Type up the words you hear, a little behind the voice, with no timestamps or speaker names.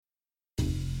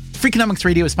Freakonomics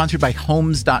Radio is sponsored by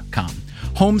Homes.com.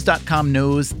 Homes.com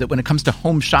knows that when it comes to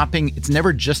home shopping, it's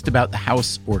never just about the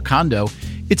house or condo,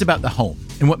 it's about the home.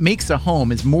 And what makes a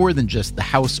home is more than just the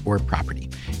house or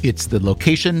property. It's the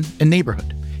location and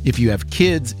neighborhood. If you have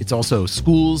kids, it's also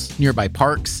schools, nearby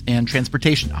parks, and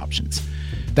transportation options.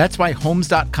 That's why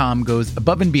Homes.com goes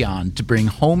above and beyond to bring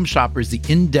home shoppers the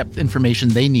in-depth information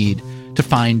they need to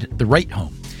find the right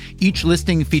home. Each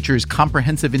listing features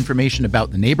comprehensive information about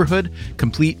the neighborhood,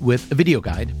 complete with a video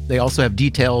guide. They also have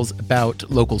details about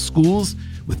local schools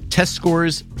with test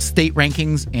scores, state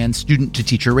rankings, and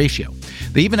student-to-teacher ratio.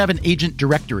 They even have an agent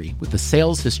directory with the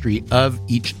sales history of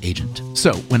each agent.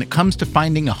 So when it comes to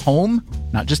finding a home,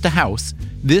 not just a house,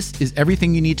 this is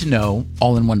everything you need to know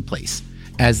all in one place.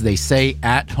 As they say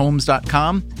at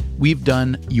Homes.com, we've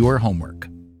done your homework.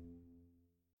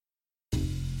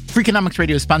 Freakonomics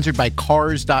Radio is sponsored by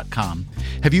Cars.com.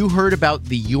 Have you heard about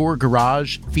the Your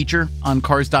Garage feature on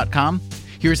Cars.com?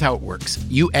 Here's how it works.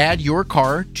 You add your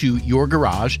car to your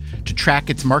garage to track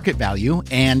its market value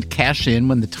and cash in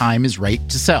when the time is right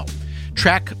to sell.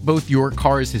 Track both your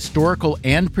car's historical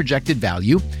and projected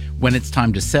value. When it's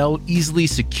time to sell, easily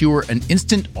secure an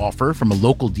instant offer from a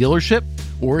local dealership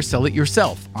or sell it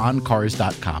yourself on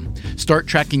Cars.com. Start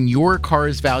tracking your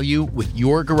car's value with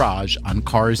your garage on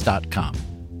Cars.com.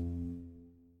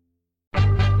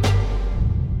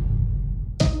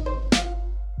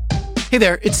 Hey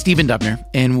there, it's Stephen Dubner,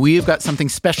 and we've got something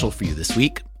special for you this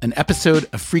week, an episode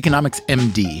of Freakonomics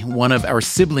MD, one of our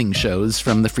sibling shows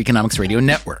from the Freakonomics Radio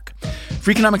Network.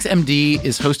 Freakonomics MD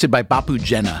is hosted by Bapu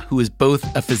Jena, who is both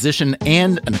a physician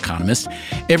and an economist.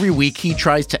 Every week, he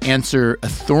tries to answer a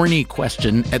thorny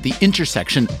question at the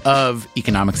intersection of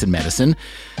economics and medicine.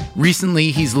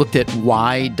 Recently, he's looked at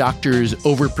why doctors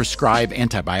overprescribe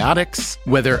antibiotics,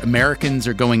 whether Americans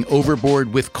are going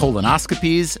overboard with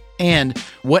colonoscopies, and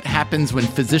what happens when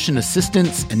physician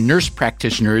assistants and nurse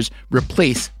practitioners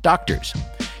replace doctors.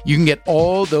 You can get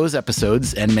all those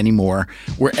episodes and many more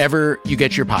wherever you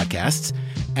get your podcasts.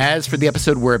 As for the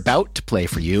episode we're about to play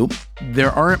for you,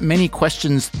 there aren't many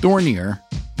questions thornier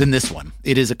than this one.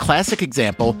 It is a classic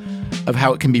example of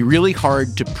how it can be really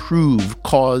hard to prove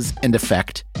cause and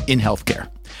effect in healthcare.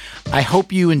 I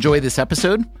hope you enjoy this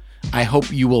episode. I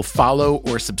hope you will follow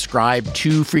or subscribe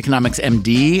to Freakonomics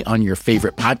MD on your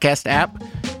favorite podcast app.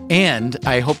 And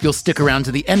I hope you'll stick around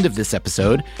to the end of this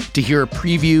episode to hear a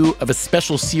preview of a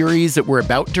special series that we're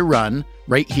about to run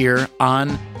right here on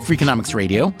Freakonomics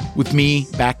Radio with me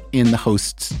back in the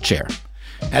host's chair.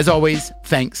 As always,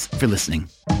 thanks for listening.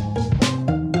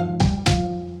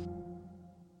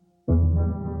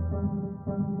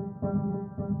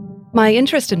 My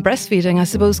interest in breastfeeding, I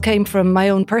suppose, came from my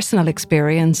own personal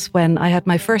experience when I had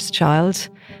my first child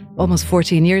almost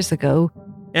 14 years ago.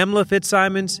 Emla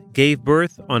Fitzsimons gave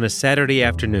birth on a Saturday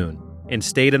afternoon and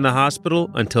stayed in the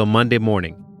hospital until Monday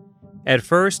morning. At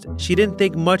first, she didn't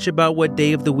think much about what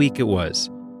day of the week it was.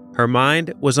 Her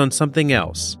mind was on something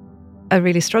else. I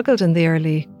really struggled in the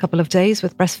early couple of days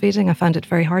with breastfeeding. I found it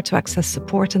very hard to access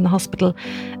support in the hospital.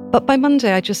 But by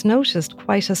Monday, I just noticed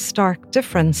quite a stark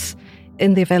difference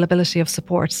in the availability of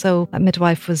support. So a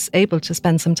midwife was able to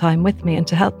spend some time with me and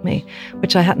to help me,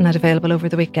 which I hadn't had available over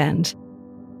the weekend.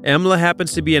 Emla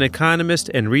happens to be an economist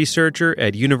and researcher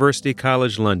at University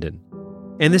College London,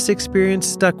 and this experience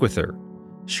stuck with her.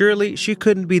 Surely she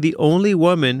couldn't be the only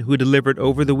woman who delivered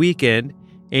over the weekend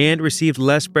and received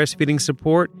less breastfeeding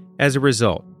support as a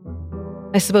result.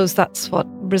 I suppose that's what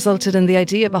resulted in the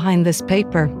idea behind this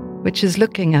paper, which is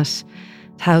looking at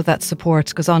how that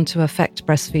support goes on to affect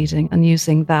breastfeeding and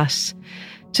using that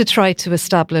to try to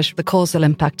establish the causal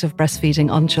impact of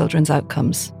breastfeeding on children's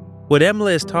outcomes. What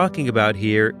Emla is talking about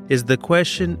here is the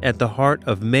question at the heart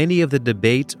of many of the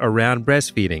debates around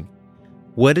breastfeeding.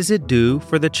 What does it do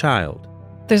for the child?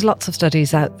 There's lots of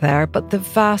studies out there, but the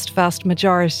vast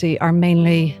majority are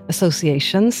mainly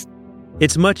associations.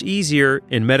 It's much easier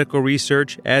in medical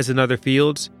research, as in other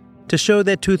fields, to show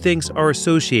that two things are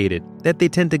associated, that they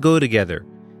tend to go together,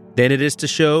 than it is to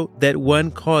show that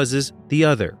one causes the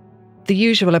other. The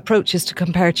usual approach is to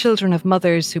compare children of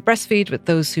mothers who breastfeed with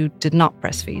those who did not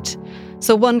breastfeed.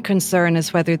 So one concern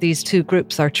is whether these two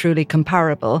groups are truly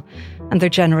comparable, and they're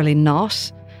generally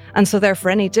not. And so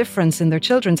therefore any difference in their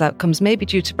children's outcomes may be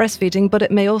due to breastfeeding, but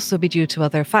it may also be due to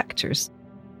other factors.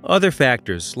 Other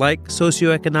factors like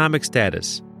socioeconomic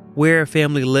status, where a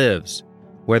family lives,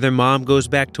 whether mom goes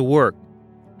back to work,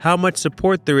 how much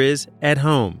support there is at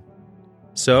home.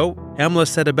 So, Emla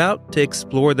set about to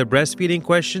explore the breastfeeding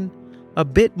question a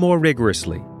bit more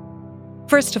rigorously.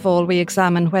 First of all, we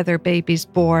examine whether babies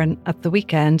born at the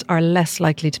weekend are less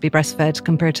likely to be breastfed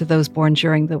compared to those born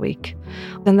during the week.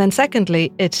 And then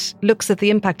secondly, it looks at the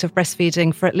impact of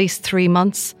breastfeeding for at least 3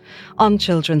 months on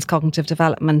children's cognitive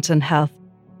development and health.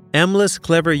 EMLA's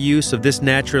clever use of this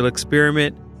natural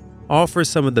experiment offers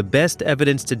some of the best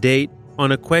evidence to date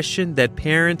on a question that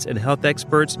parents and health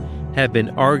experts have been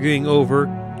arguing over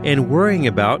and worrying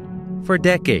about for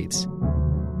decades.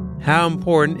 How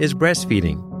important is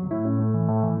breastfeeding?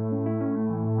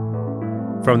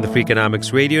 From the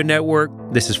Freakonomics Radio Network,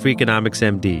 this is Freakonomics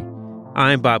MD.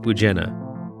 I'm Bob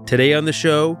Bujena. Today on the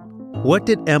show, what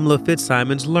did EMLA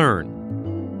Fitzsimons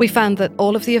learn? We found that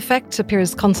all of the effect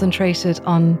appears concentrated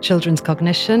on children's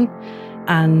cognition,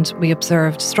 and we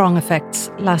observed strong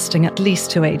effects lasting at least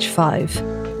to age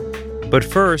 5. But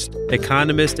first,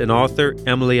 economist and author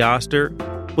Emily Oster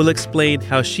will explain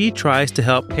how she tries to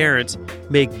help parents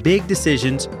make big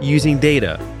decisions using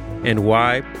data and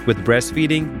why, with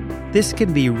breastfeeding, this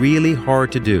can be really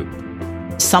hard to do.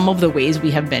 Some of the ways we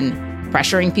have been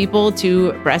pressuring people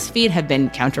to breastfeed have been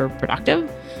counterproductive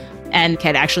and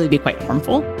can actually be quite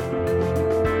harmful.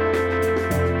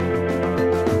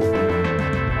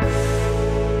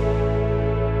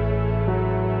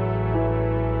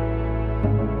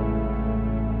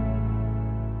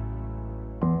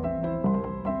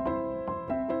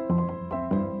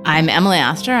 I'm Emily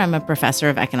Oster. I'm a professor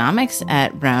of economics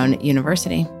at Brown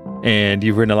University. And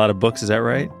you've written a lot of books, is that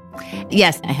right?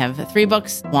 Yes, I have 3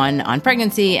 books, 1 on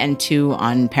pregnancy and 2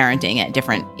 on parenting at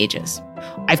different ages.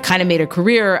 I've kind of made a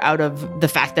career out of the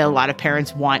fact that a lot of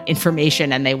parents want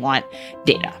information and they want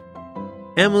data.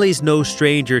 Emily's no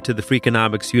stranger to the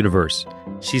Freakonomics universe.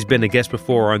 She's been a guest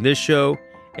before on this show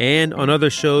and on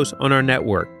other shows on our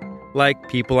network, like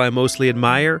People I Mostly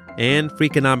Admire and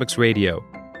Freakonomics Radio.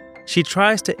 She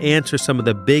tries to answer some of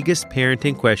the biggest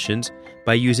parenting questions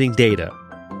by using data.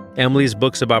 Emily's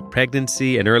books about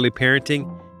pregnancy and early parenting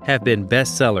have been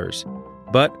bestsellers,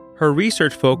 but her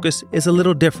research focus is a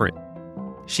little different.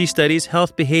 She studies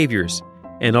health behaviors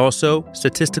and also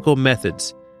statistical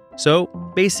methods. So,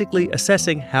 basically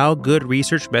assessing how good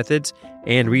research methods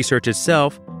and research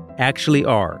itself actually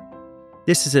are.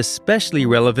 This is especially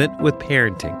relevant with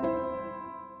parenting.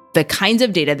 The kinds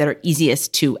of data that are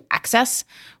easiest to access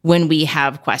when we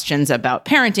have questions about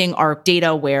parenting are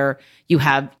data where you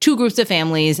have 2 groups of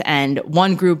families and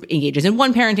one group engages in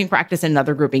one parenting practice and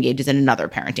another group engages in another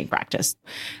parenting practice.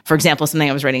 For example, something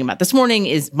I was writing about this morning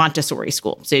is Montessori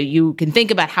school. So you can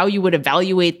think about how you would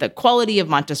evaluate the quality of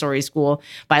Montessori school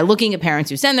by looking at parents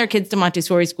who send their kids to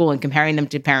Montessori school and comparing them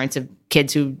to parents of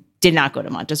kids who did not go to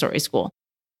Montessori school.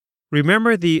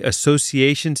 Remember the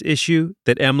associations issue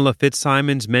that Emla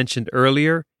Fitzsimons mentioned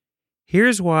earlier?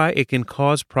 Here's why it can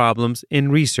cause problems in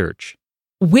research.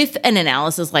 With an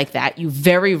analysis like that, you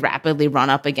very rapidly run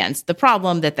up against the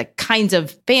problem that the kinds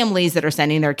of families that are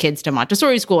sending their kids to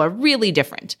Montessori school are really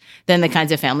different than the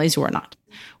kinds of families who are not.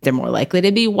 They're more likely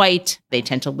to be white. They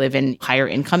tend to live in higher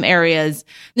income areas.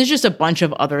 There's just a bunch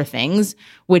of other things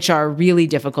which are really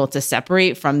difficult to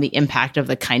separate from the impact of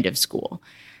the kind of school.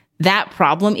 That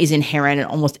problem is inherent in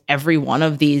almost every one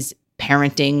of these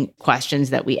parenting questions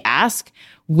that we ask,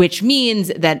 which means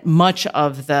that much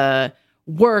of the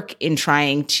work in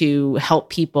trying to help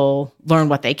people learn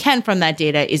what they can from that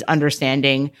data is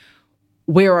understanding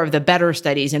where are the better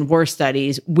studies and worse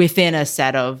studies within a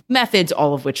set of methods,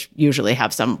 all of which usually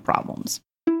have some problems.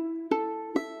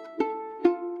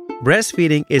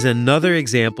 Breastfeeding is another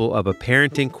example of a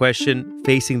parenting question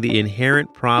facing the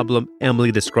inherent problem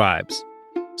Emily describes.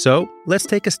 So let's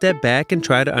take a step back and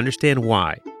try to understand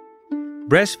why.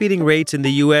 Breastfeeding rates in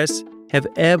the U.S. have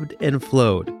ebbed and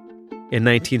flowed. In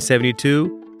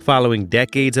 1972, following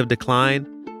decades of decline,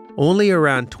 only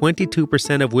around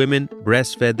 22% of women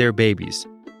breastfed their babies.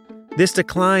 This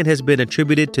decline has been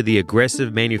attributed to the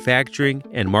aggressive manufacturing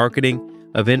and marketing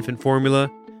of infant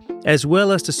formula, as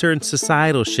well as to certain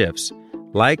societal shifts,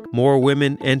 like more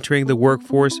women entering the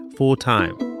workforce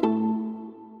full-time.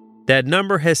 That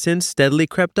number has since steadily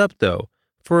crept up, though,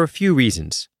 for a few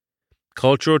reasons.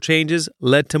 Cultural changes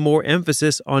led to more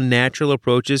emphasis on natural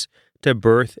approaches to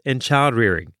birth and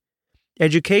child-rearing.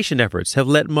 Education efforts have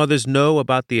let mothers know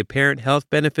about the apparent health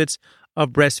benefits of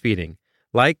breastfeeding,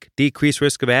 like decreased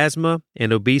risk of asthma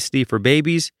and obesity for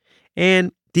babies,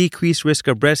 and decreased risk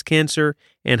of breast cancer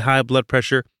and high blood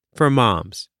pressure for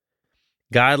moms.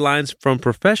 Guidelines from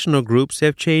professional groups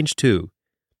have changed, too.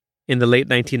 In the late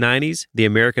 1990s, the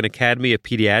American Academy of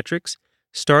Pediatrics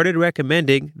started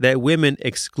recommending that women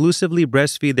exclusively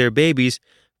breastfeed their babies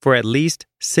for at least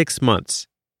 6 months.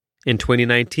 In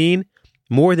 2019,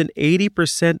 more than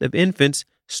 80% of infants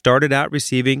started out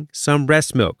receiving some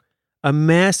breast milk, a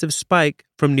massive spike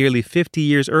from nearly 50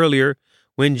 years earlier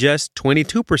when just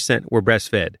 22% were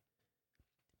breastfed.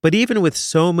 But even with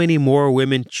so many more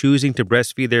women choosing to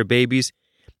breastfeed their babies,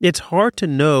 it's hard to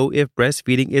know if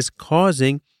breastfeeding is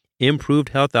causing improved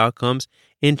health outcomes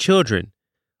in children,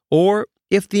 or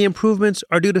if the improvements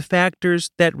are due to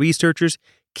factors that researchers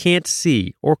can't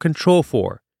see or control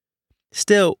for.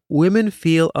 Still, women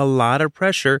feel a lot of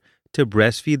pressure to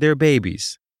breastfeed their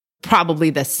babies. Probably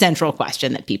the central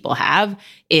question that people have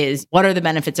is, what are the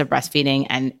benefits of breastfeeding,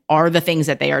 and are the things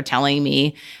that they are telling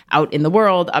me out in the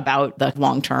world about the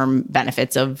long-term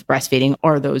benefits of breastfeeding,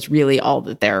 are those really all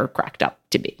that they're cracked up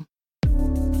to be?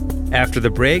 After the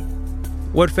break,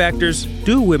 what factors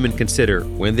do women consider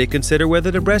when they consider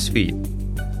whether to breastfeed?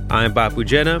 I'm Bapu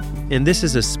Jena, and this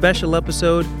is a special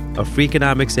episode of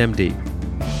Freakonomics MD.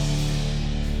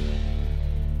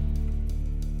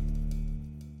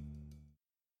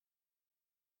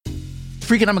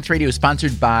 Freakonomics Radio is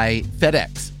sponsored by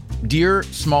FedEx. Dear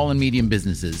small and medium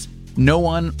businesses, no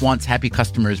one wants happy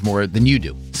customers more than you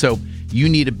do. So you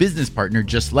need a business partner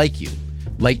just like you,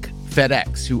 like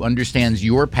FedEx, who understands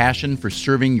your passion for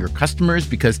serving your customers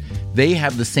because they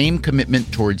have the same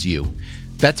commitment towards you.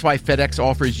 That's why FedEx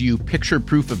offers you picture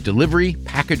proof of delivery,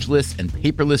 packageless and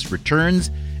paperless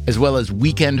returns, as well as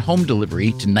weekend home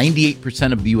delivery to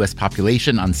 98% of the U.S.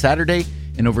 population on Saturday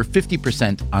and over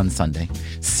 50% on Sunday.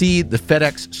 See the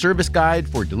FedEx service guide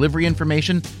for delivery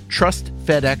information. Trust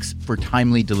FedEx for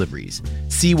timely deliveries.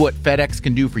 See what FedEx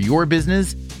can do for your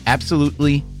business.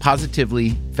 Absolutely,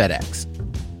 positively FedEx.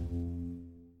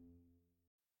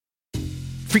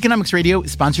 Freakonomics Radio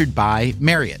is sponsored by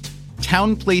Marriott.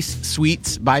 TownePlace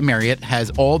Suites by Marriott has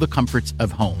all the comforts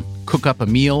of home. Cook up a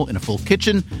meal in a full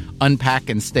kitchen, unpack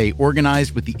and stay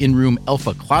organized with the in-room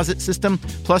Elfa closet system,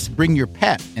 plus bring your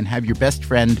pet and have your best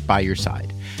friend by your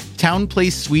side.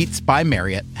 TownePlace Suites by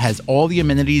Marriott has all the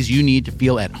amenities you need to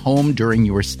feel at home during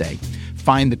your stay.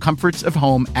 Find the comforts of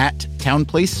home at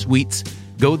TownePlace Suites.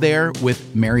 Go there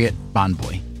with Marriott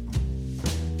Bonvoy.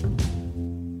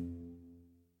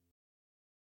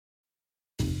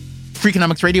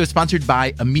 Freakonomics Radio is sponsored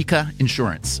by Amica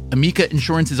Insurance. Amica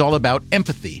Insurance is all about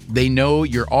empathy. They know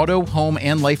your auto, home,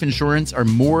 and life insurance are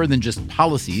more than just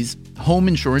policies. Home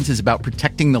insurance is about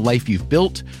protecting the life you've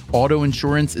built. Auto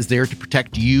insurance is there to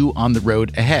protect you on the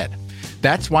road ahead.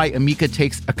 That's why Amica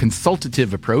takes a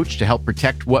consultative approach to help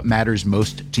protect what matters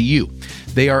most to you.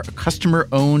 They are a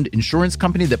customer-owned insurance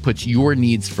company that puts your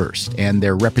needs first, and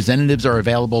their representatives are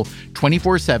available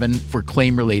 24/7 for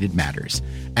claim-related matters.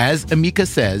 As Amica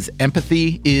says,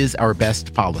 empathy is our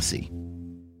best policy.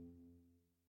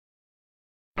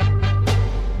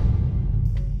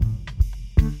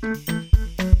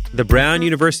 The Brown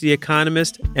University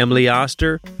economist Emily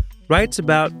Oster writes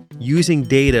about using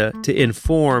data to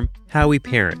inform how we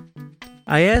parent.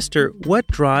 I asked her what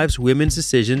drives women's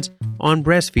decisions on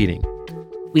breastfeeding.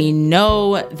 We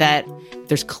know that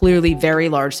there's clearly very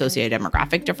large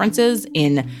sociodemographic differences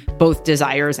in both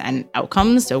desires and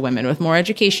outcomes. So women with more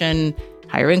education,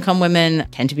 higher income women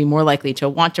tend to be more likely to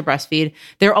want to breastfeed.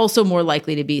 They're also more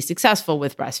likely to be successful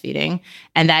with breastfeeding.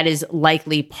 And that is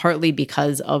likely partly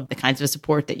because of the kinds of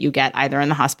support that you get either in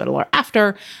the hospital or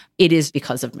after. It is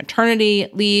because of maternity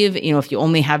leave. You know, if you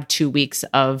only have 2 weeks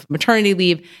of maternity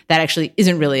leave, that actually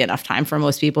isn't really enough time for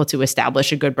most people to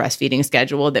establish a good breastfeeding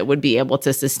schedule that would be able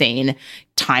to sustain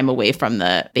time away from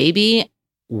the baby.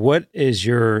 What is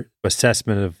your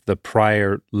assessment of the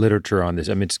prior literature on this?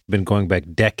 I mean, it's been going back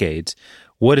decades.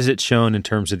 What has it shown in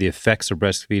terms of the effects of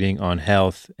breastfeeding on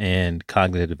health and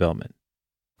cognitive development?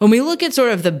 When we look at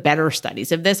sort of the better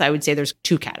studies of this, I would say there's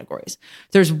 2 categories.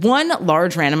 There's one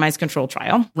large randomized controlled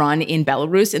trial run in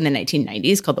Belarus in the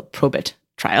 1990s called the PROBIT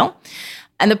trial.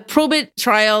 And the PROBIT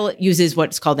trial uses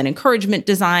what's called an encouragement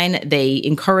design. They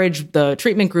encourage the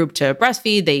treatment group to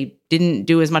breastfeed. They didn't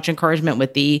do as much encouragement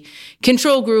with the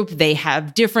control group. They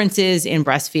have differences in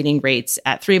breastfeeding rates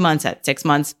at 3 months, at 6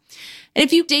 months. And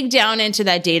if you dig down into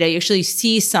that data, you actually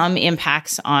see some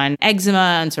impacts on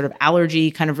eczema and sort of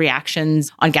allergy kind of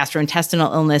reactions, on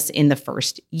gastrointestinal illness in the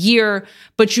first year,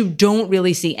 but you don't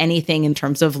really see anything in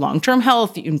terms of long-term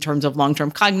health, in terms of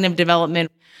long-term cognitive development.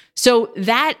 So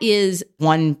that is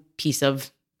one piece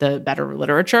of the better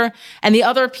literature. And the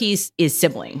other piece is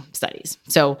sibling studies.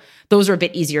 So those are a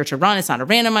bit easier to run. It's not a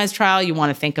randomized trial. You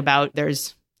want to think about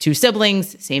there's 2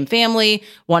 siblings, same family.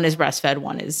 One is breastfed,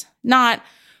 one is not.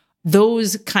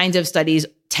 Those kinds of studies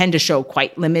tend to show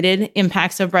quite limited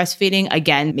impacts of breastfeeding.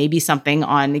 Again, maybe something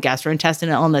on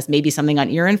gastrointestinal illness, maybe something on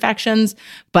ear infections,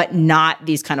 but not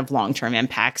these kind of long-term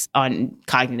impacts on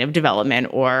cognitive development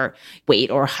or weight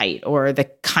or height or the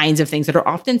kinds of things that are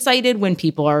often cited when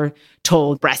people are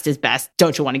told breast is best.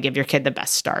 Don't you want to give your kid the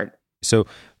best start? So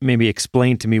maybe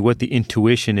explain to me what the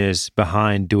intuition is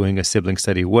behind doing a sibling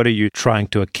study. What are you trying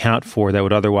to account for that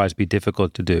would otherwise be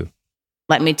difficult to do?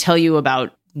 Let me tell you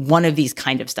about one of these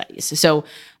kind of studies. So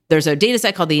there's a data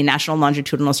set called the National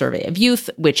Longitudinal Survey of Youth,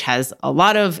 which has a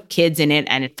lot of kids in it,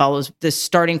 and it follows the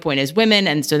starting point as women,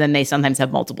 and so then they sometimes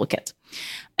have multiple kids.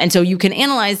 And so you can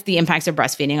analyze the impacts of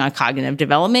breastfeeding on cognitive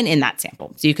development in that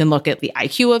sample. So you can look at the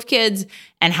IQ of kids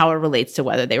and how it relates to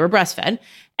whether they were breastfed.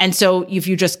 And so if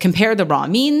you just compare the raw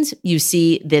means, you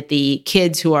see that the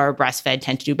kids who are breastfed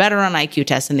tend to do better on IQ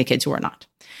tests than the kids who are not.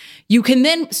 You can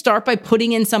then start by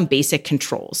putting in some basic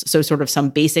controls. So sort of some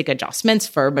basic adjustments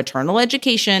for maternal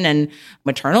education and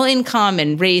maternal income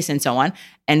and race and so on.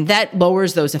 And that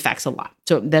lowers those effects a lot.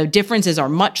 So the differences are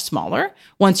much smaller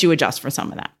once you adjust for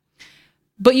some of that.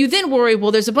 But you then worry,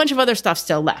 well, there's a bunch of other stuff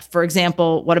still left. For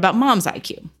example, what about mom's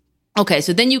IQ? Okay,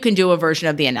 so then you can do a version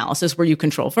of the analysis where you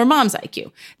control for mom's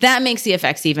IQ. That makes the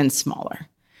effects even smaller.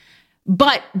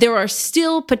 But there are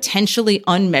still potentially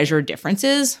unmeasured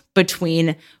differences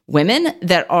between women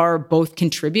that are both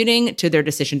contributing to their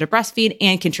decision to breastfeed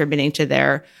and contributing to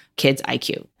their kids'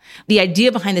 IQ. The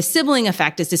idea behind the sibling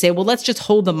effect is to say, well, let's just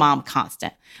hold the mom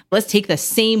constant. Let's take the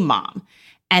same mom,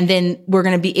 and then we're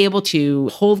going to be able to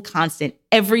hold constant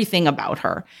everything about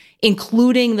her,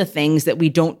 including the things that we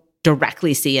don't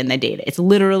directly see in the data. It's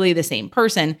literally the same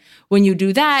person. When you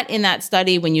do that in that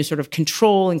study, when you sort of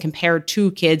control and compare two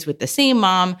kids with the same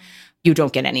mom, you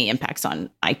don't get any impacts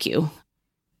on IQ.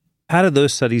 How do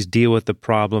those studies deal with the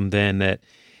problem then that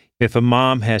if a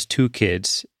mom has two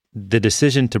kids, the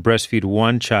decision to breastfeed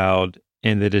one child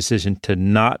and the decision to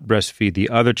not breastfeed the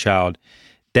other child,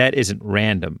 that isn't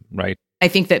random, right? I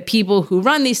think that people who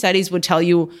run these studies would tell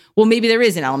you, well, maybe there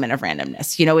is an element of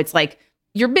randomness. You know, it's like,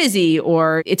 you're busy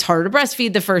or it's harder to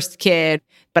breastfeed the first kid.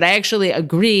 But I actually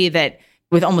agree that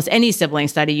with almost any sibling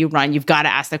study you run, you've got to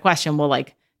ask the question, well,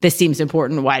 like, this seems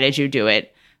important. Why did you do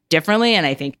it differently? And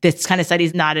I think this kind of study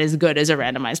is not as good as a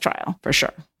randomized trial, for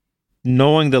sure.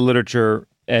 Knowing the literature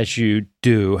as you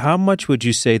do, how much would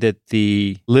you say that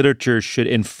the literature should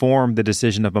inform the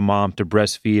decision of a mom to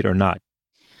breastfeed or not?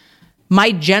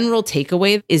 My general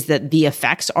takeaway is that the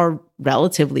effects are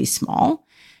relatively small.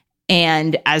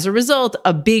 And as a result,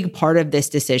 a big part of this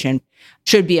decision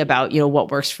should be about,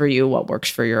 what works for you, what works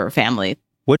for your family.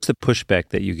 What's the pushback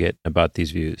that you get about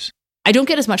these views? I don't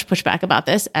get as much pushback about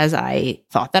this as I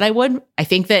thought that I would. I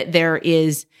think that there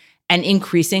is an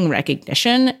increasing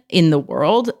recognition in the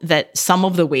world that some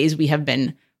of the ways we have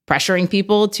been pressuring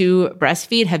people to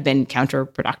breastfeed have been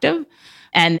counterproductive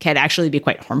and can actually be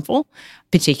quite harmful,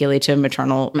 particularly to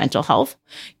maternal mental health.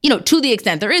 To the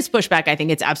extent there is pushback, I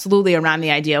think it's absolutely around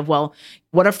the idea of, well,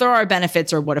 what if there are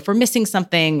benefits, or what if we're missing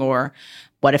something, or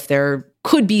what if there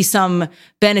could be some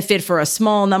benefit for a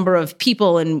small number of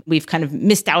people and we've kind of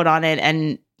missed out on it.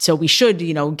 And so we should,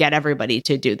 get everybody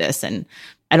to do this. And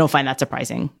I don't find that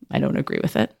surprising. I don't agree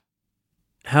with it.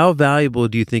 How valuable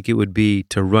do you think it would be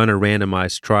to run a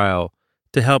randomized trial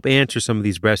to help answer some of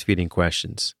these breastfeeding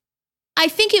questions? I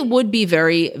think it would be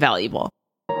very valuable.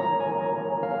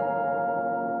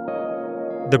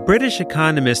 The British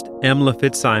economist Emma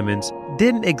Fitzsimons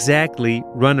didn't exactly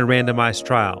run a randomized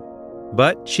trial,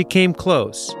 but she came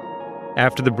close.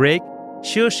 After the break,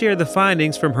 she'll share the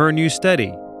findings from her new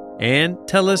study and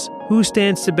tell us who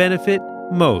stands to benefit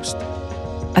most.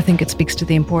 I think it speaks to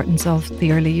the importance of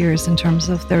the early years in terms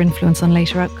of their influence on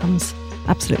later outcomes.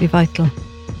 Absolutely vital.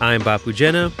 I'm Bapu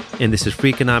Jena, and this is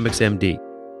Freakonomics MD.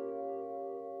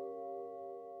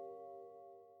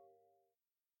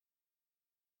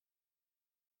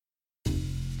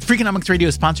 Freakonomics Radio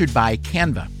is sponsored by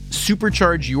Canva.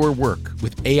 Supercharge your work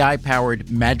with AI-powered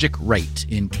Magic Write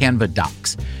in Canva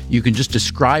Docs. You can just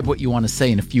describe what you want to say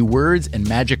in a few words, and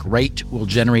Magic Write will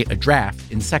generate a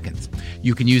draft in seconds.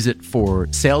 You can use it for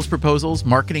sales proposals,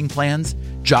 marketing plans,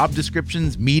 job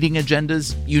descriptions, meeting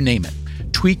agendas, you name it.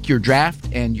 Tweak your draft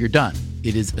and you're done.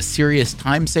 It is a serious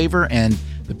time saver and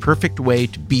the perfect way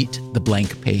to beat the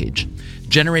blank page.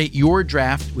 Generate your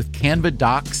draft with Canva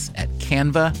Docs at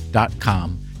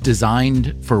canva.com.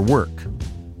 Designed for work.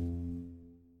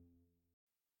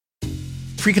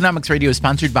 Freakonomics Radio is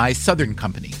sponsored by Southern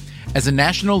Company. As a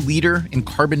national leader in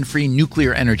carbon-free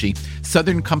nuclear energy,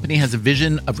 Southern Company has a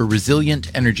vision of a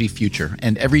resilient energy future,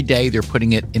 and every day they're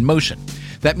putting it in motion.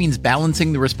 That means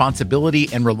balancing the responsibility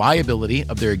and reliability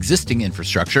of their existing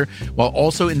infrastructure while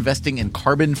also investing in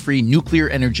carbon-free nuclear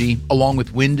energy along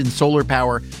with wind and solar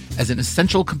power as an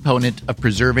essential component of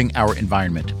preserving our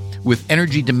environment. With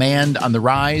energy demand on the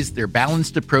rise, their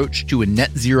balanced approach to a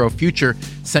net zero future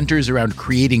centers around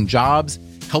creating jobs,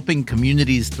 helping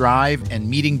communities thrive, and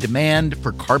meeting demand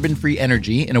for carbon-free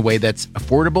energy in a way that's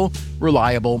affordable,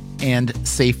 reliable, and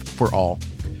safe for all.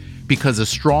 Because a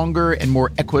stronger and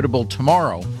more equitable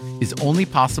tomorrow is only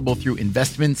possible through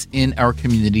investments in our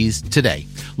communities today.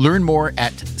 Learn more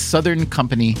at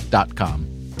southerncompany.com.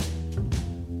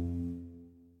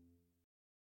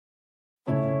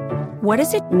 What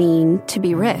does it mean to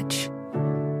be rich?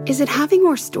 Is it having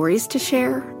more stories to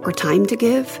share or time to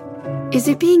give? Is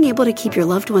it being able to keep your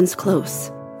loved ones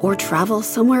close or travel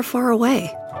somewhere far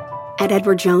away? At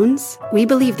Edward Jones, we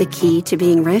believe the key to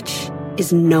being rich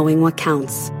is knowing what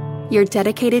counts. Your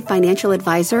dedicated financial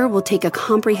advisor will take a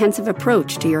comprehensive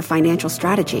approach to your financial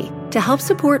strategy to help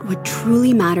support what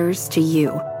truly matters to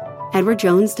you.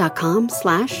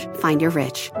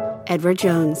 EdwardJones.com/findyourrich. Edward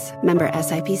Jones, member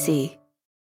SIPC.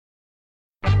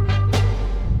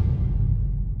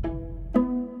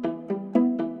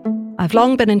 I've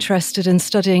long been interested in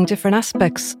studying different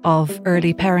aspects of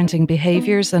early parenting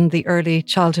behaviours and the early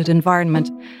childhood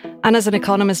environment. And as an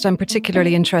economist, I'm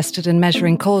particularly interested in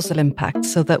measuring causal impact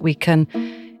so that we can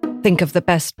think of the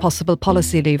best possible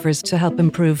policy levers to help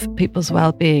improve people's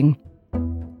well-being.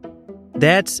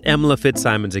 That's Emla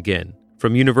Fitzsimons again,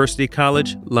 from University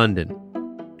College London.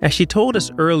 As she told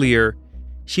us earlier,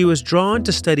 she was drawn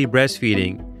to study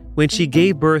breastfeeding when she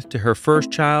gave birth to her first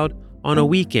child on a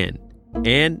weekend,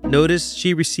 and noticed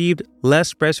she received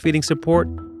less breastfeeding support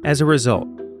as a result.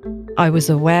 I was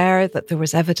aware that there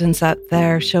was evidence out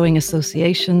there showing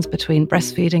associations between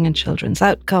breastfeeding and children's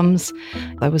outcomes.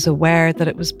 I was aware that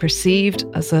it was perceived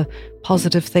as a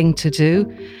positive thing to do,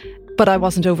 but I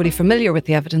wasn't overly familiar with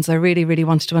the evidence. I really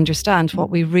wanted to understand what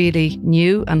we really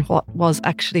knew and what was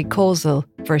actually causal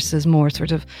versus more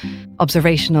sort of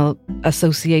observational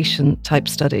association type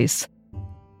studies.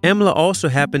 Emla also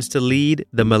happens to lead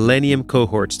the Millennium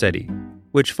Cohort Study,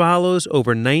 which follows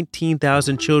over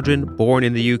 19,000 children born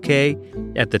in the UK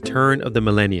at the turn of the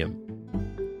millennium.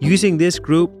 Using this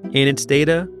group and its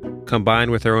data,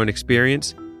 combined with her own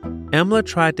experience, Emla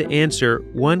tried to answer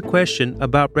one question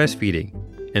about breastfeeding,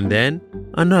 and then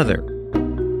another.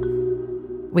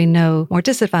 We know more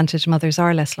disadvantaged mothers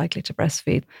are less likely to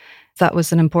breastfeed. That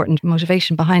was an important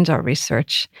motivation behind our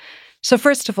research. So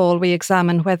first of all, we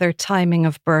examine whether timing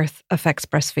of birth affects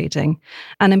breastfeeding,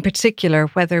 and in particular,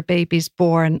 whether babies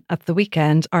born at the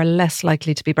weekend are less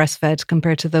likely to be breastfed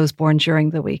compared to those born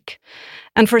during the week.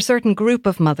 And for a certain group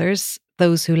of mothers,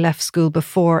 those who left school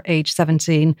before age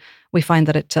 17, we find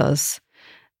that it does.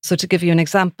 So to give you an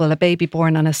example, a baby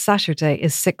born on a Saturday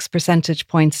is 6 percentage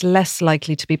points less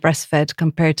likely to be breastfed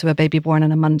compared to a baby born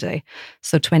on a Monday,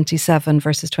 so 27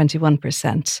 versus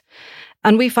 21%.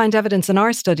 And we find evidence in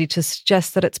our study to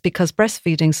suggest that it's because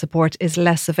breastfeeding support is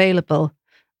less available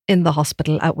in the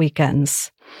hospital at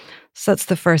weekends. So that's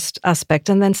the first aspect.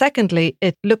 And then secondly,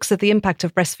 it looks at the impact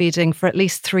of breastfeeding for at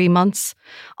least 3 months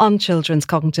on children's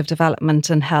cognitive development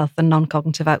and health and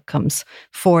non-cognitive outcomes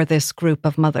for this group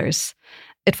of mothers.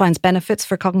 It finds benefits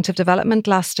for cognitive development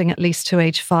lasting at least to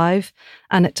age 5,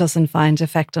 and it doesn't find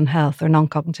effect on health or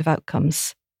non-cognitive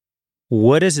outcomes.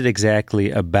 What is it exactly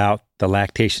about the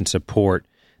lactation support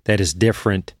that is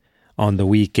different on the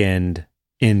weekend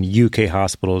in UK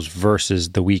hospitals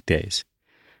versus the weekdays?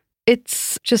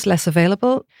 It's just less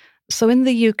available. So in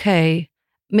the UK,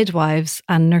 midwives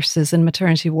and nurses in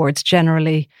maternity wards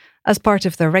generally, as part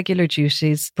of their regular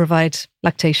duties, provide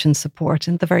lactation support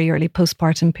in the very early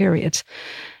postpartum period.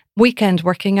 Weekend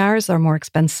working hours are more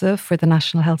expensive for the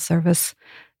National Health Service,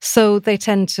 so they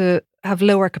tend to have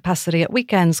lower capacity at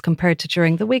weekends compared to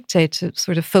during the weekday to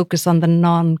sort of focus on the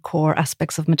non-core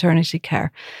aspects of maternity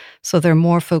care. So they're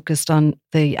more focused on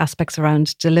the aspects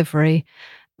around delivery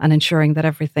and ensuring that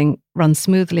everything runs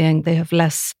smoothly, and they have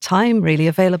less time really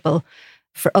available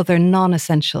for other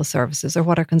non-essential services or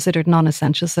what are considered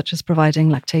non-essential, such as providing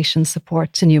lactation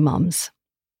support to new moms.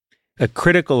 A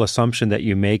critical assumption that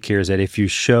you make here is that if you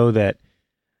show that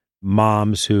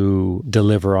moms who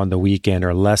deliver on the weekend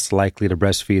are less likely to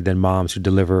breastfeed than moms who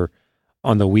deliver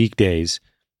on the weekdays,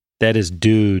 that is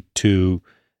due to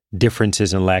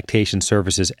differences in lactation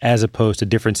services as opposed to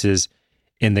differences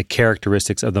in the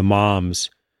characteristics of the moms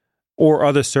or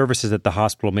other services that the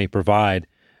hospital may provide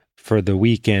for the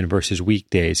weekend versus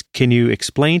weekdays. Can you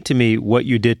explain to me what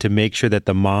you did to make sure that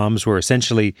the moms were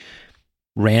essentially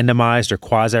randomized or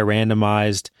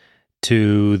quasi-randomized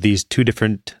to these two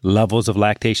different levels of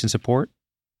lactation support?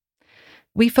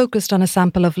 We focused on a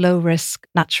sample of low-risk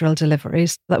natural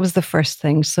deliveries. That was the first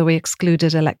thing. So we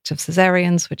excluded elective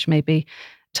caesareans, which may be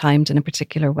timed in a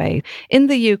particular way. In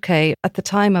the UK, at the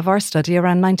time of our study,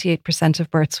 around 98%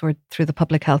 of births were through the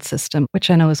public health system, which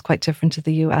I know is quite different to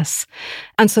the US.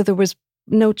 And so there was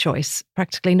no choice,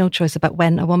 practically no choice about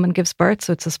when a woman gives birth.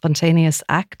 So it's a spontaneous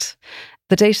act.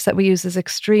 The data that we use is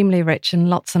extremely rich in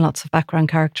lots and lots of background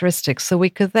characteristics. So we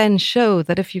could then show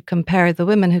that if you compare the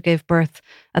women who gave birth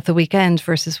at the weekend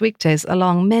versus weekdays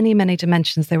along many, many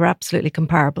dimensions, they were absolutely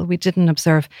comparable. We didn't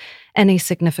observe any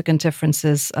significant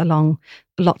differences along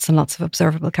lots and lots of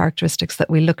observable characteristics that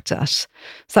we looked at. So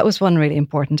that was one really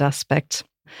important aspect.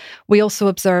 We also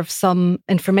observed some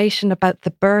information about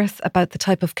the birth, about the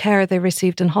type of care they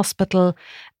received in hospital,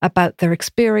 about their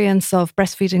experience of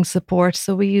breastfeeding support.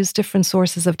 So we used different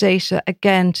sources of data,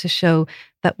 again, to show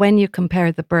that when you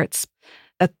compare the births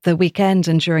at the weekend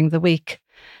and during the week,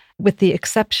 with the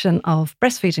exception of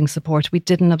breastfeeding support, we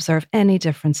didn't observe any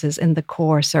differences in the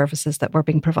core services that were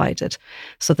being provided.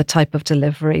 So the type of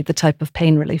delivery, the type of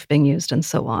pain relief being used, and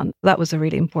so on. That was a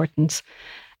really important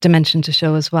dimension to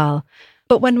show as well.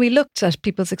 But when we looked at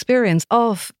people's experience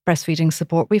of breastfeeding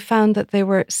support, we found that they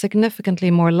were significantly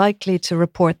more likely to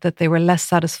report that they were less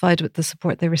satisfied with the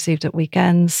support they received at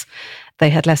weekends. They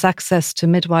had less access to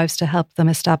midwives to help them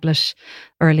establish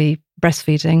early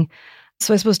breastfeeding.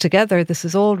 So I suppose together, this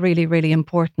is all really, really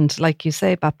important, like you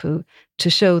say, Bapu, to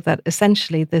show that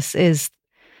essentially this is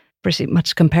pretty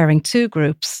much comparing two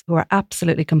groups who are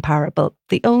absolutely comparable.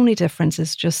 The only difference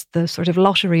is just the sort of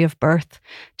lottery of birth.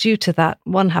 Due to that,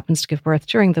 one happens to give birth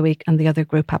during the week and the other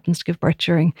group happens to give birth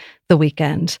during the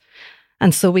weekend.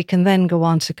 And so we can then go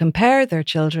on to compare their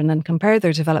children and compare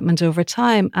their development over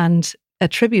time and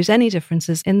attribute any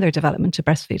differences in their development to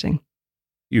breastfeeding.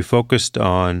 You focused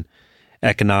on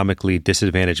economically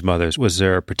disadvantaged mothers. Was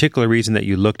there a particular reason that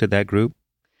you looked at that group?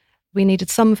 We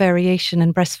needed some variation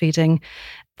in breastfeeding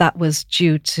that was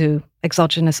due to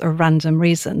exogenous or random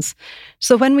reasons.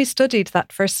 So when we studied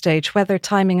that first stage, whether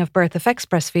timing of birth affects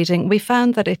breastfeeding, we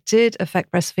found that it did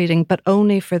affect breastfeeding, but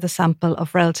only for the sample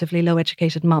of relatively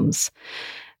low-educated mums.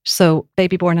 So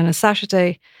baby born on a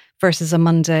Saturday versus a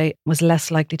Monday was less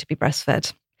likely to be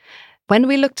breastfed. When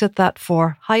we looked at that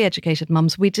for high-educated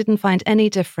mums, we didn't find any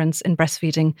difference in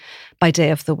breastfeeding by day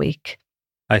of the week.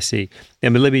 I see.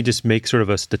 And let me just make sort of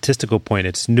a statistical point.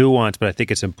 It's nuanced, but I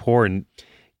think it's important.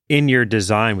 In your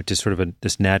design, which is sort of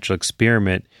this natural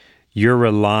experiment, you're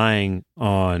relying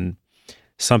on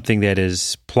something that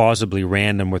is plausibly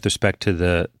random with respect to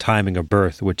the timing of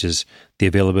birth, which is the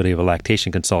availability of a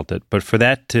lactation consultant. But for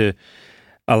that to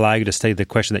allow you to study the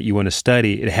question that you want to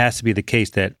study, it has to be the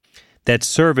case that that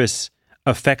service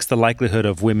affects the likelihood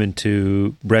of women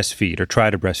to breastfeed or try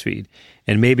to breastfeed.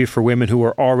 And maybe for women who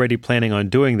are already planning on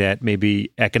doing that,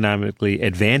 maybe economically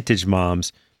advantaged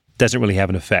moms doesn't really have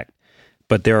an effect.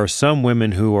 But there are some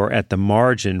women who are at the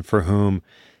margin for whom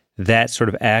that sort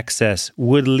of access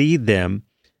would lead them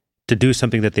to do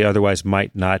something that they otherwise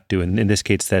might not do. And in this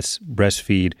case, that's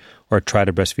breastfeed or try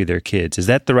to breastfeed their kids. Is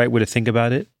that the right way to think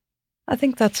about it? I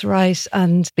think that's right.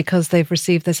 And because they've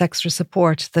received this extra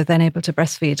support, they're then able to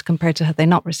breastfeed compared to had they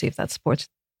not received that support.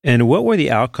 And what were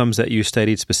the outcomes that you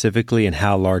studied specifically, and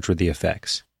how large were the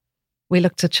effects? We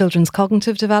looked at children's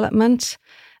cognitive development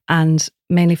and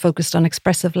mainly focused on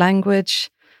expressive language,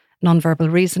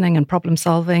 nonverbal reasoning and problem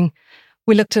solving.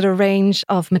 We looked at a range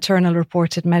of maternal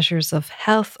reported measures of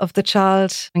health of the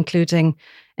child, including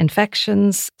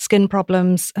infections, skin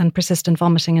problems, and persistent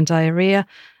vomiting and diarrhea.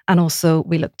 And also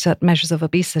we looked at measures of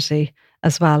obesity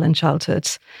as well in childhood.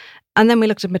 And then we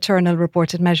looked at maternal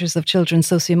reported measures of children's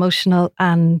socio-emotional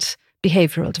and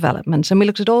behavioural development. And we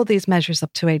looked at all these measures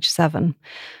up to age 7.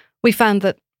 We found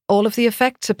that all of the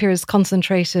effect appears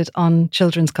concentrated on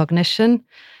children's cognition,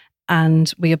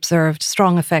 and we observed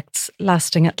strong effects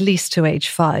lasting at least to age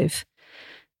 5.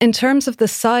 In terms of the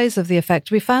size of the effect,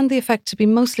 we found the effect to be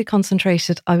mostly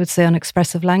concentrated, I would say, on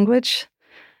expressive language.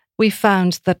 We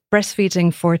found that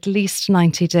breastfeeding for at least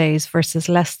 90 days versus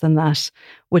less than that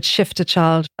would shift a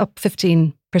child up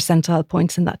 15 percentile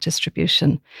points in that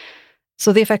distribution.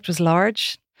 So the effect was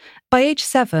large. By age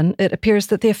 7, it appears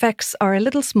that the effects are a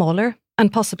little smaller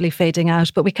and possibly fading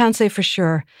out, but we can't say for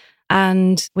sure.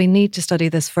 And we need to study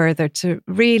this further to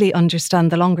really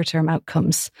understand the longer term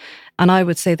outcomes. And I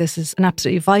would say this is an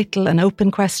absolutely vital and open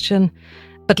question.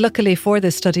 But luckily for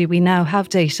this study, we now have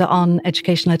data on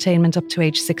educational attainment up to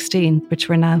age 16, which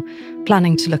we're now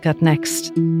planning to look at next.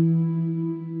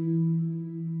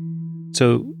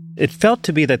 So it felt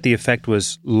to me that the effect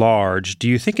was large. Do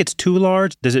you think it's too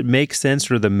large? Does it make sense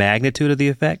for the magnitude of the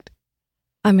effect?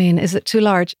 I mean, is it too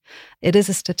large? It is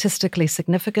a statistically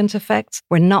significant effect.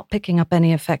 We're not picking up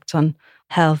any effect on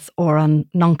health or on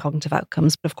non-cognitive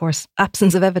outcomes. Of course,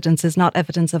 absence of evidence is not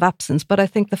evidence of absence. But I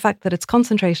think the fact that it's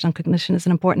concentration on cognition is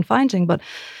an important finding. But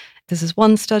this is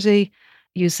one study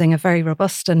using a very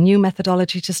robust and new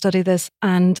methodology to study this.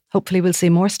 And hopefully we'll see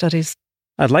more studies.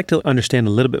 I'd like to understand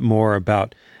a little bit more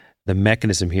about the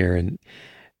mechanism here. And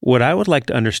what I would like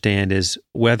to understand is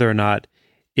whether or not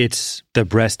it's the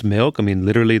breast milk, I mean,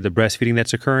 literally the breastfeeding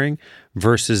that's occurring,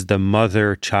 versus the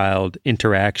mother-child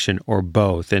interaction, or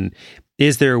both. And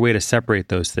is there a way to separate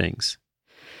those things?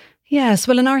 Yes.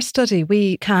 Well, in our study,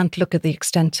 we can't look at the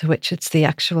extent to which it's the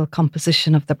actual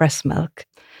composition of the breast milk,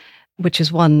 which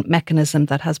is one mechanism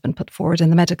that has been put forward in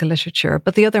the medical literature.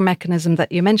 But the other mechanism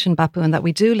that you mentioned, Bapu, and that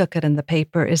we do look at in the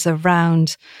paper is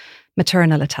around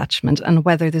maternal attachment and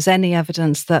whether there's any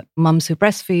evidence that mums who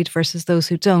breastfeed versus those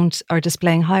who don't are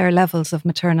displaying higher levels of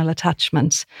maternal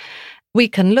attachment. We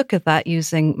can look at that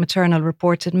using maternal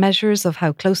reported measures of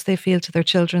how close they feel to their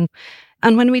children.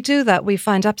 And when we do that, we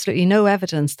find absolutely no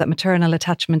evidence that maternal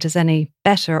attachment is any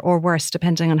better or worse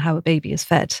depending on how a baby is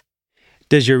fed.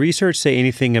 Does your research say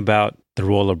anything about the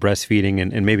role of breastfeeding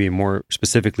and maybe more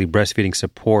specifically breastfeeding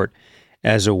support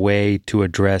as a way to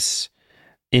address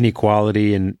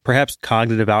inequality and perhaps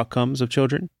cognitive outcomes of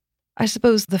children? I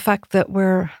suppose the fact that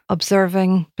we're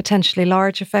observing potentially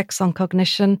large effects on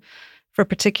cognition for a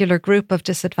particular group of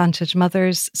disadvantaged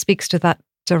mothers speaks to that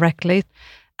directly.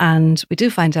 And we do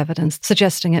find evidence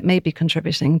suggesting it may be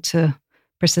contributing to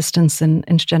persistence in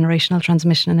intergenerational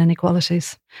transmission and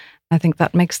inequalities. I think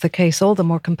that makes the case all the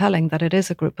more compelling that it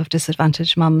is a group of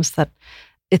disadvantaged mums that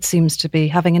it seems to be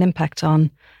having an impact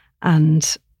on.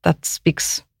 And that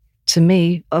speaks to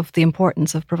me of the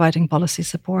importance of providing policy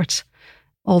support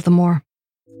all the more.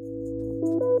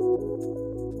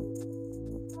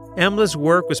 Emla's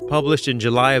work was published in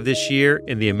July of this year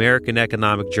in the American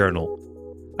Economic Journal.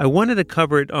 I wanted to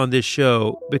cover it on this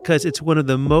show because it's one of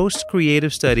the most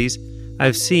creative studies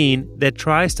I've seen that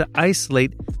tries to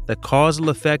isolate the causal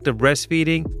effect of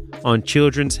breastfeeding on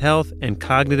children's health and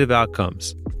cognitive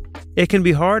outcomes. It can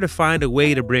be hard to find a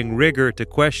way to bring rigor to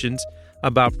questions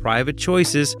about private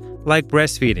choices like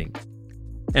breastfeeding.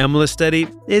 Emla's study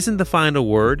isn't the final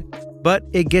word, but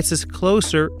it gets us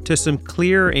closer to some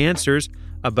clearer answers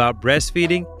about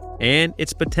breastfeeding and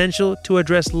its potential to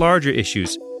address larger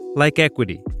issues like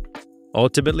equity.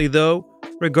 Ultimately, though,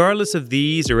 regardless of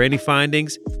these or any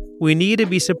findings, we need to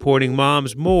be supporting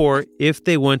moms more if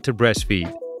they want to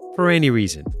breastfeed, for any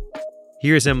reason.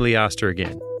 Here's Emily Oster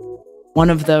again. One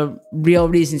of the real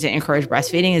reasons to encourage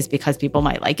breastfeeding is because people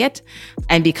might like it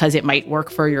and because it might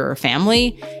work for your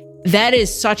family. That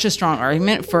is such a strong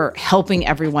argument for helping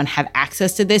everyone have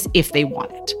access to this if they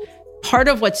want it. Part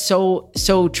of what's so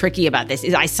tricky about this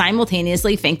is I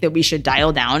simultaneously think that we should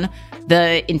dial down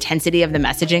the intensity of the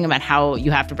messaging about how you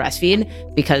have to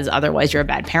breastfeed because otherwise you're a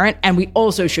bad parent. And we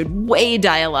also should way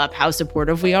dial up how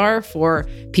supportive we are for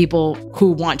people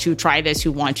who want to try this,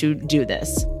 who want to do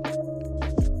this.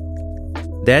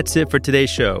 That's it for today's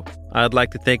show. I'd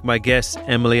like to thank my guests,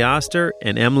 Emily Oster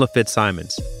and Emla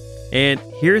Fitzsimons. And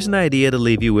here's an idea to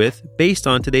leave you with based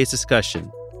on today's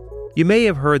discussion. You may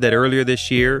have heard that earlier this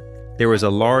year, there was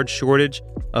a large shortage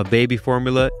of baby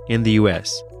formula in the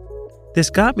U.S.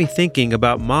 This got me thinking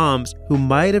about moms who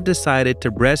might have decided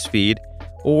to breastfeed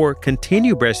or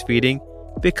continue breastfeeding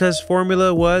because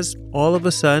formula was, all of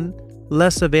a sudden,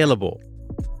 less available.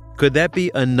 Could that be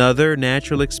another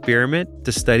natural experiment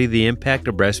to study the impact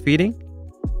of breastfeeding?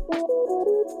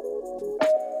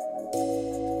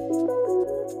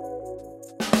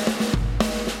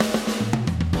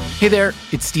 Hey there,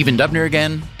 it's Stephen Dubner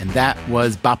again, and that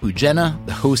was Bapu Jena,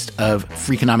 the host of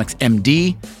Freakonomics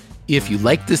MD. If you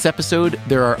liked this episode,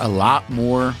 there are a lot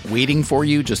more waiting for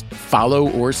you. Just follow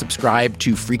or subscribe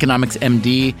to Freakonomics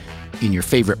MD in your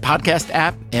favorite podcast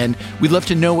app, and we'd love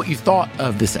to know what you thought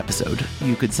of this episode.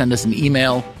 You could send us an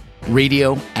email,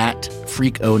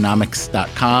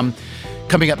 radio@freakonomics.com.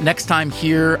 Coming up next time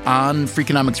here on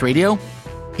Freakonomics Radio,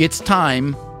 it's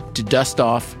time to dust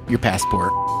off your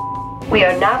passport. We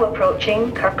are now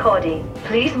approaching Kirkcaldy.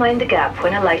 Please mind the gap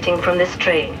when alighting from this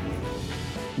train.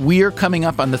 We are coming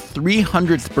up on the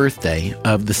 300th birthday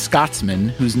of the Scotsman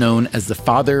who's known as the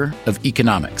father of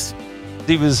economics.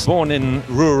 He was born in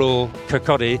rural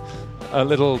Kirkcaldy, a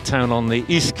little town on the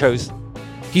east coast.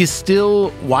 He is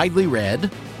still widely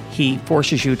read. He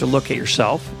forces you to look at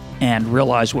yourself and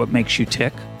realize what makes you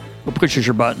tick. Pushes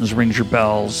your buttons, rings your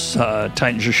bells,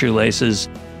 tightens your shoelaces.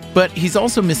 But he's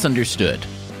also misunderstood.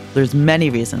 There's many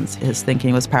reasons his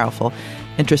thinking was powerful.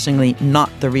 Interestingly, not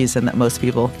the reason that most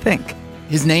people think.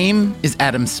 His name is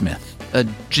Adam Smith. a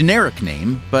generic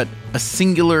name, but a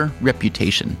singular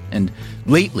reputation, and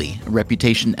lately a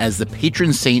reputation as the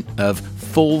patron saint of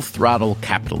full-throttle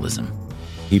capitalism.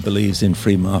 He believes in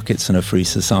free markets and a free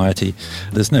society.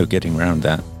 There's no getting around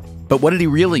that. But what did he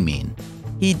really mean?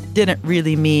 He didn't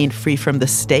really mean free from the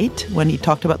state. When he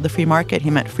talked about the free market, he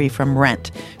meant free from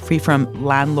rent, free from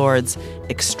landlords'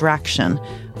 extraction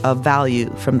of value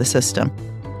from the system.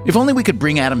 If only we could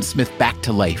bring Adam Smith back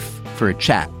to life for a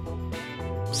chat.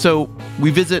 So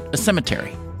we visit a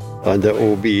cemetery. And it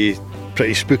will be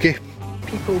pretty spooky.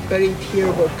 People buried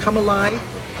here will come alive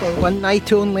for one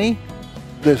night only.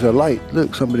 There's a light.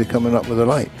 Look, somebody coming up with a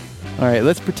light. All right,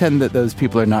 let's pretend that those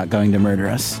people are not going to murder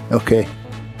us. Okay.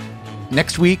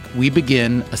 Next week, we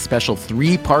begin a special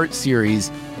 3-part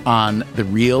series on the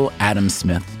real Adam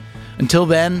Smith. Until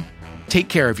then, take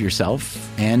care of yourself,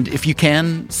 and if you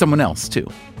can, someone else too.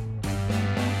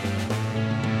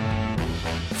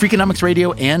 Freakonomics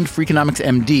Radio and Freakonomics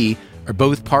MD are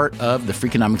both part of the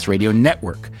Freakonomics Radio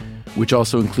Network, which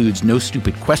also includes No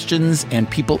Stupid Questions and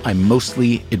People I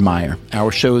Mostly Admire.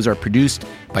 Our shows are produced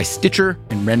by Stitcher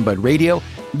and Renbud Radio.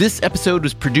 This episode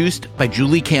was produced by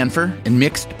Julie Canfer and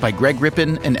mixed by Greg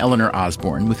Rippin and Eleanor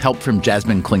Osborne, with help from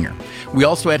Jasmine Klinger. We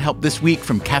also had help this week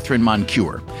from Catherine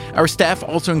Moncure. Our staff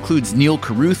also includes Neil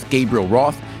Carruth, Gabriel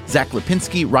Roth, Zach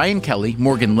Lipinski, Ryan Kelly,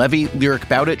 Morgan Levy, Lyric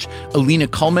Bowditch, Alina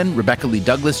Kuhlman, Rebecca Lee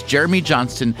Douglas, Jeremy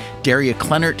Johnston, Daria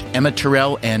Kleinert, Emma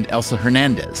Terrell, and Elsa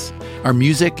Hernandez. Our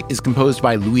music is composed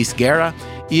by Luis Guerra.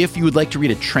 If you would like to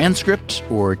read a transcript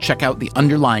or check out the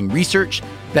underlying research,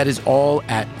 that is all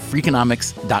at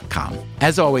Freakonomics.com.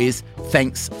 As always,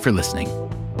 thanks for listening.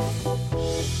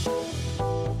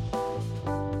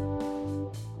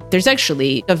 There's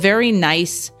actually a very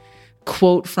nice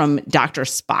quote from Dr.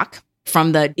 Spock,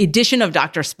 from the edition of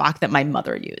Dr. Spock that my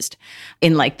mother used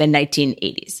in like the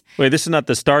 1980s. Wait, this is not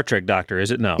the Star Trek doctor,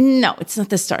 is it? No. No, it's not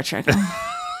the Star Trek.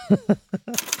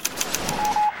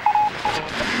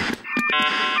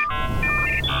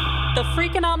 The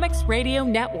Freakonomics Radio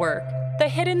Network, the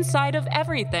hidden side of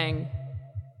everything.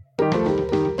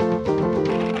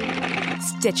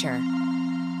 Stitcher.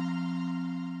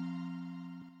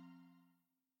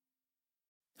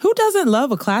 Who doesn't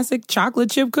love a classic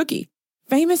chocolate chip cookie?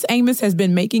 Famous Amos has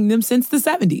been making them since the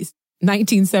 70s,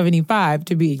 1975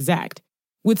 to be exact.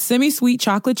 With semi-sweet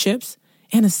chocolate chips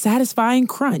and a satisfying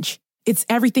crunch, it's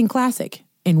everything classic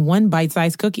in one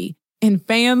bite-sized cookie, and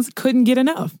fans couldn't get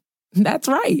enough. That's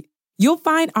right. You'll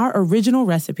find our original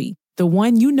recipe, the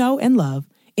one you know and love,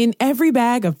 in every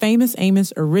bag of Famous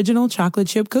Amos original chocolate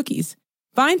chip cookies.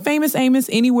 Find Famous Amos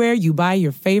anywhere you buy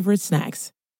your favorite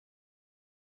snacks.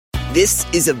 This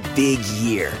is a big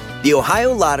year. The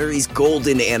Ohio Lottery's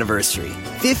golden anniversary.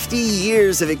 50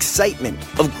 years of excitement,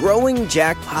 of growing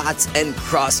jackpots and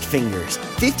crossed fingers.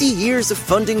 50 years of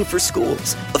funding for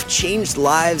schools, of changed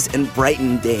lives and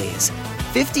brightened days.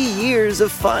 50 years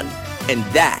of fun. And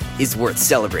that is worth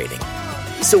celebrating.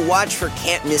 So watch for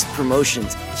can't-miss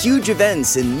promotions, huge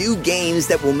events, and new games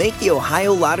that will make the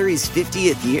Ohio Lottery's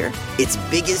 50th year its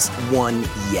biggest one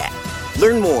yet.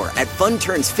 Learn more at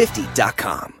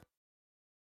funturns50.com.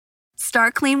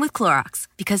 Start clean with Clorox,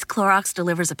 because Clorox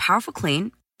delivers a powerful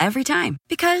clean every time.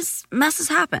 Because messes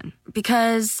happen.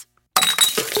 Because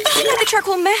I need the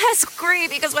charcoal mask. Great,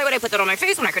 because why would I put that on my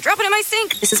face when I could drop it in my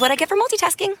sink? This is what I get for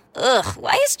multitasking. Ugh,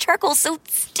 why is charcoal so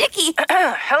sticky?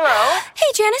 Hello?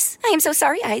 Hey, Janice. I am so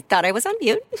sorry. I thought I was on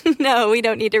mute. No, we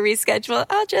don't need to reschedule.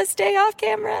 I'll just stay off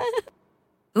camera.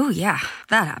 Ooh, yeah,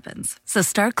 that happens. So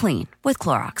start clean with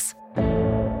Clorox.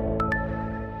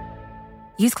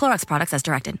 Use Clorox products as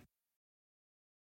directed.